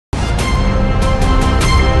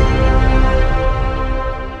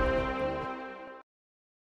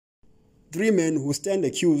Three men who stand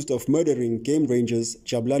accused of murdering game rangers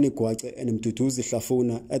Jabulani Gwaqe and Mduduzi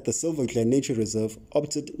Hlafuna at the Silver Glen Nature Reserve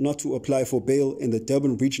opted not to apply for bail in the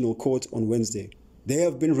Durban Regional Court on Wednesday. They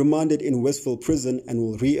have been remanded in Westville Prison and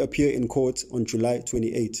will reappear in court on July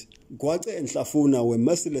 28. Gwaqe and Hlafuna were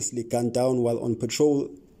mercilessly gunned down while on patrol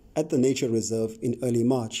at the nature reserve in early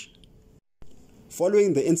March.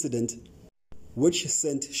 Following the incident, which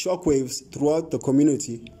sent shockwaves throughout the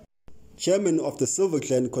community, Chairman of the Silver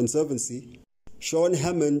Glen Conservancy, Sean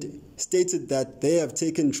Hammond, stated that they have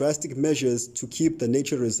taken drastic measures to keep the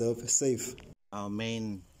nature reserve safe. Our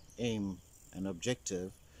main aim and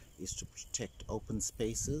objective is to protect open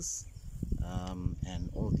spaces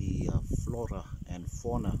and all the flora and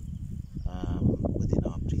fauna within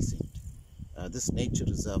our precinct. This nature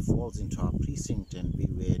reserve falls into our precinct, and we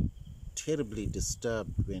were terribly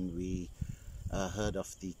disturbed when we heard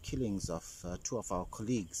of the killings of two of our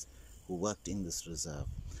colleagues who worked in this reserve.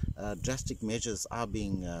 Drastic measures are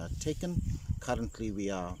being taken. Currently we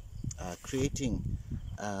are creating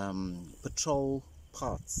patrol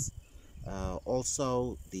paths.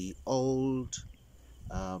 Also the old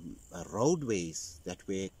roadways that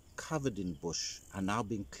were covered in bush are now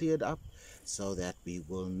being cleared up so that we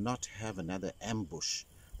will not have another ambush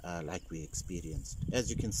like we experienced. As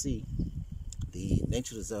you can see, the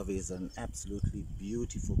nature reserve is an absolutely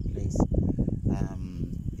beautiful place.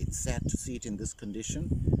 It's sad to see it in this condition.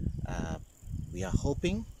 We are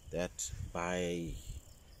hoping that by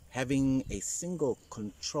having a single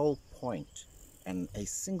control point and a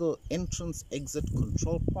single entrance exit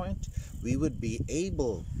control point, we would be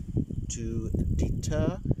able to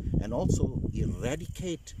deter and also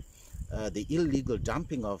eradicate the illegal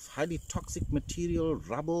dumping of highly toxic material,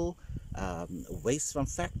 rubble, waste from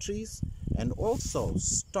factories, and also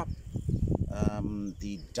stop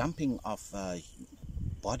the dumping of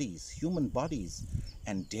human bodies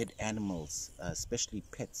and dead animals, especially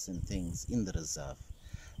pets and things in the reserve.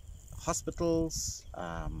 Hospitals,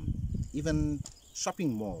 even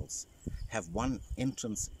shopping malls have one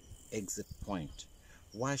entrance exit point.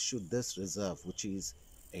 Why should this reserve, which is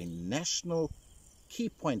a national key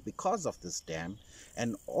point because of this dam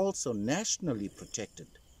and also nationally protected,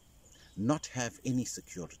 not have any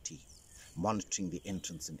security monitoring the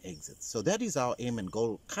entrance and exits? So that is our aim and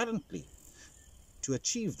goal currently. To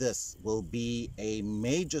achieve this will be a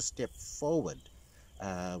major step forward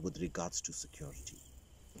with regards to security.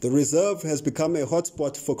 The reserve has become a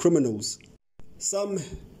hotspot for criminals. Some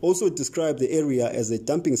also describe the area as a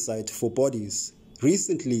dumping site for bodies.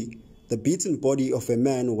 Recently, the beaten body of a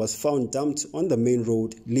man was found dumped on the main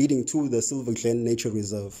road leading to the Silver Glen Nature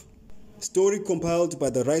Reserve. Story compiled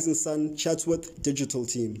by the Rising Sun Chatsworth Digital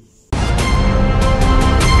Team.